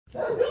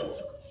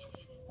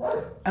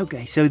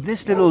Okay, so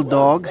this little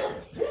dog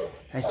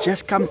has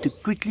just come to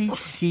quickly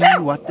see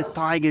what the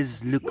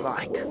tigers look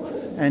like.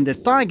 And the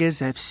tigers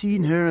have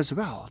seen her as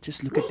well.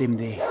 Just look at them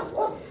there.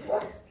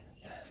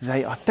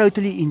 They are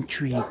totally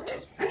intrigued.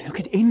 And look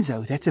at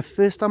Enzo. That's the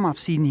first time I've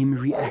seen him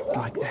react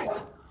like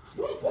that.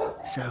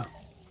 So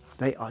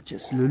they are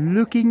just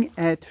looking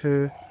at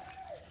her.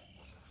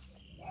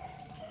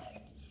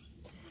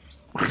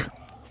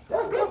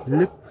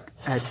 Look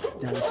at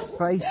those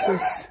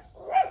faces.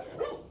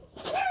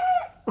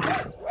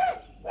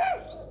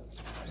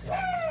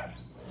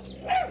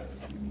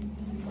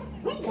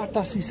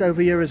 Katas is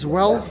over here as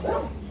well.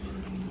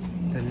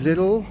 The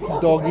little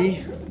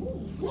doggy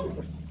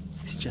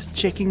is just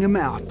checking him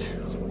out.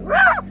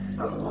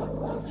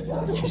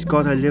 She's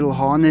got her little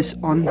harness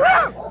on,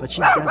 but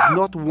she does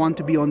not want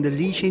to be on the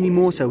leash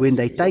anymore, so when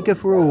they take her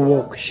for a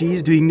walk,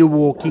 she's doing the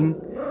walking.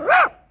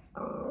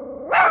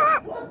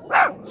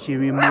 She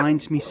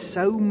reminds me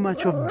so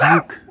much of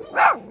Duke.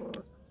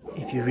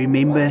 If you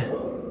remember,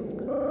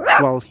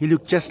 well, he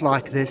looked just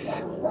like this.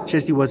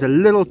 Just he was a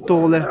little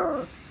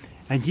taller,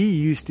 and he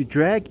used to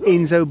drag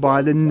Enzo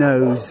by the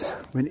nose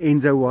when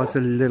Enzo was a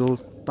little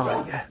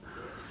tiger.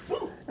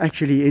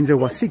 Actually, Enzo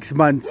was 6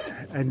 months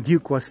and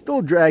Duke was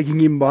still dragging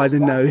him by the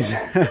nose.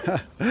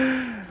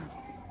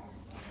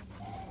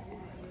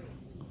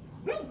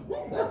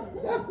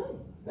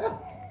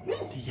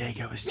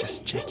 Diego was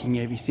just checking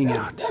everything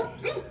out.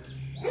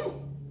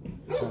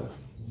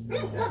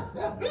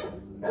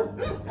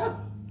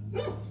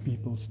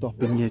 People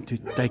stopping here to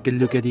take a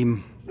look at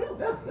him.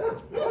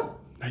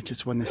 They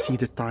just want to see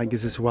the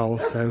tigers as well,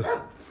 so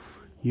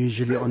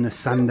usually on a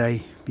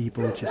Sunday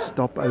people just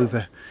stop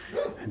over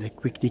and they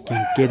quickly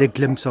can get a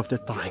glimpse of the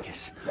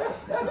tigers.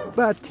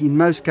 But in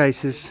most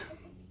cases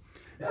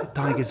the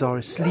tigers are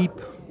asleep.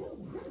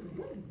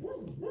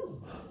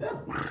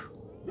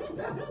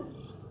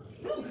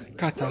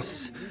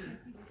 Katas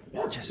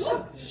just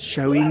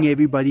showing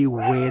everybody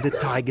where the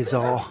tigers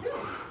are.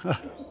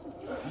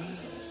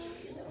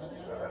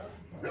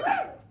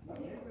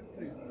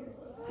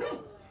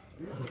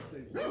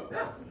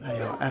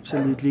 They are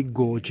absolutely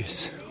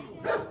gorgeous.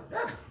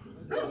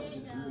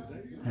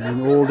 And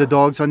then all the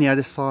dogs on the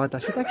other side. I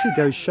should actually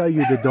go show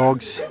you the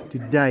dogs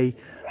today.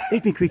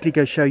 Let me quickly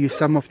go show you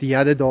some of the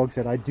other dogs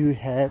that I do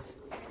have.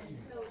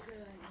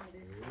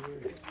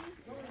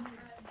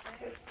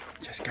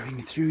 Just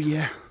going through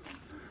here.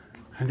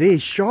 And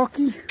there's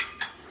Sharky.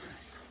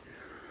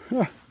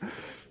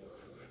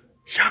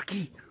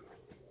 Sharky.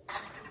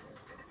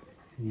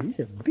 He's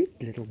a big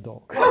little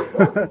dog.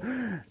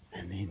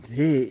 And then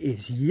there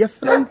is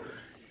Jessy.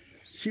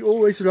 She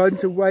always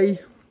runs away.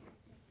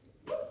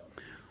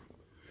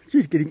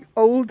 She's getting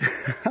old.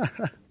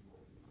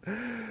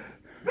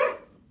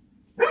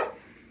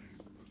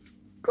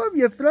 Come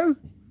here, Flo.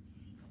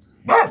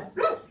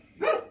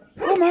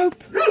 Come,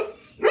 Hope.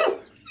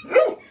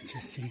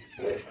 Just see.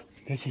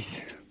 This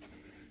is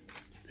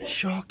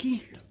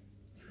Sharky.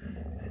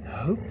 And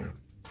Hope.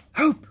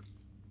 Hope!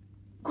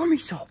 Come here,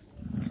 so.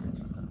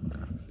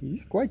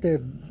 He's quite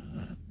a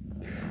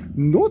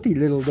naughty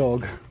little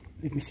dog.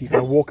 Let me see if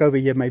I walk over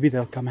here, maybe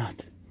they'll come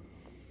out.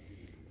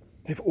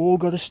 They've all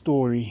got a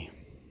story.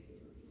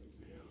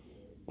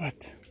 But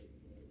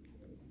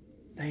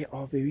they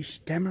are very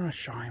camera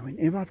shy.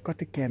 Whenever I've got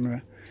the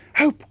camera.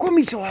 Hope, come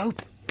here, so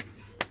Hope.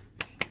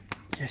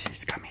 Yes,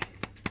 she's coming.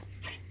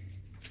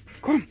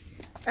 Come.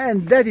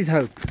 And that is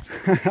Hope.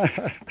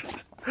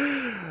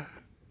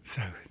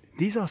 So,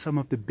 these are some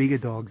of the bigger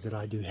dogs that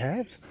I do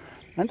have.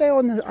 And they're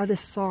on the other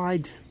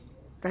side.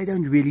 They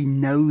don't really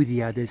know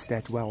the others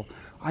that well.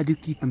 I do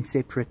keep them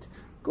separate.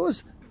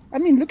 Because, I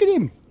mean, look at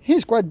him.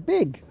 He's quite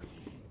big.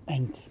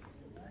 And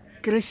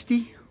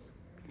Christy.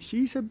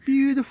 She's a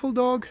beautiful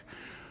dog.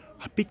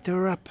 I picked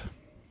her up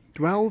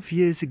 12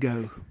 years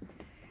ago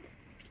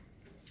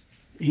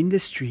in the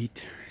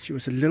street. She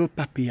was a little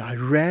puppy. I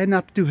ran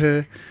up to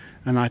her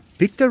and I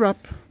picked her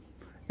up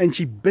and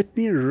she bit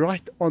me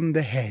right on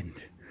the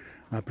hand.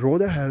 I brought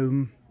her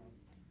home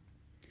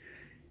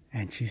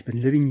and she's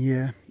been living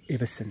here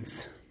ever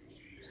since.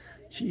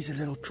 She's a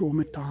little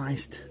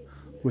traumatized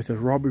with a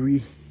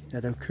robbery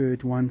that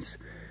occurred once.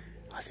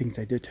 I think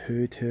they did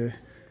hurt her.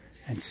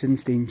 And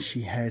since then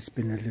she has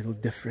been a little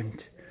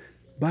different,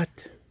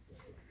 but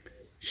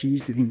she's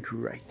doing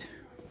great.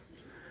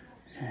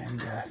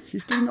 And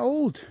she's getting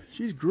old,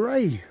 she's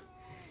grey.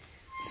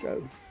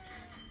 So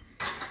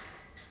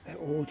they're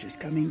all just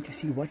coming to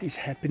see what is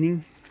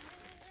happening.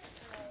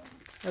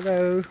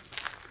 Hello.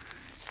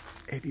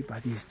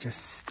 Everybody's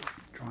just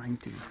trying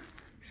to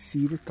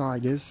see the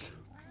tigers.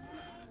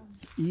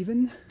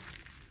 Even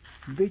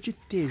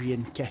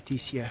vegetarian cat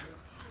is here.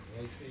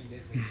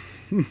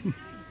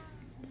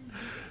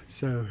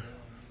 So,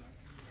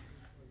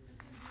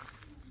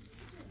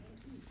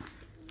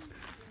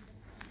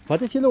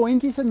 wat is julle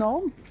hondjie se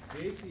naam?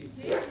 Jessy.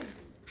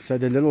 So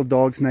the little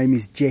dog's name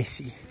is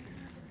Jessy.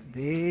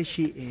 There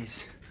she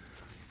is.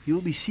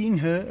 You'll be seeing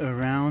her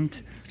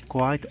around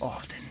quite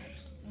often.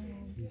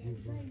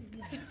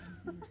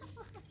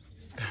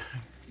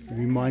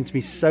 Reminds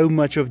me so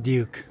much of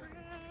Duke.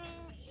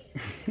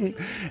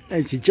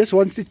 And she just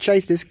wants to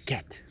chase this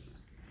cat.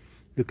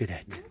 Look at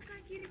that.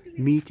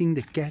 Meeting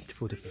the cat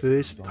for the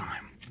first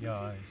time.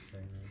 Yeah.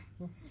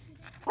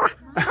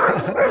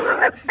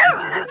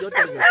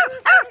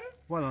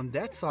 Well, on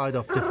that side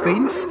of the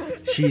fence,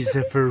 she's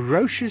a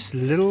ferocious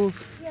little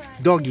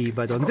doggy.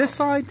 But on this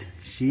side,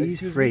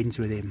 she's friends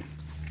with him.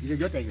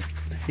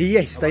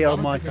 Yes, they are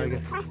my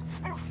tiger.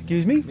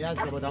 Excuse me?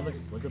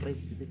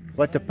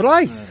 What the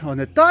price on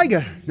a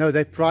tiger? No,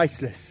 they're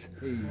priceless.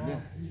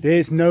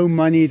 There's no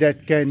money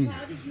that can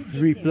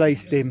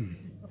replace them.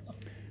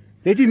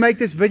 Let me make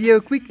this video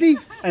quickly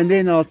and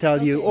then I'll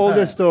tell you all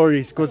the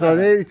stories, because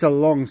it's a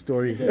long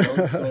story.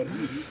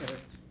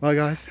 Well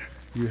guys,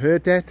 you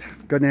heard that.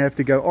 Gonna have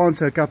to go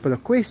answer a couple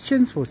of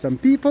questions for some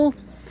people.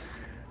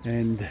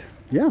 And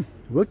yeah,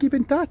 we'll keep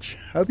in touch.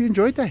 Hope you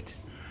enjoyed that.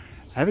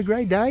 Have a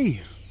great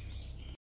day.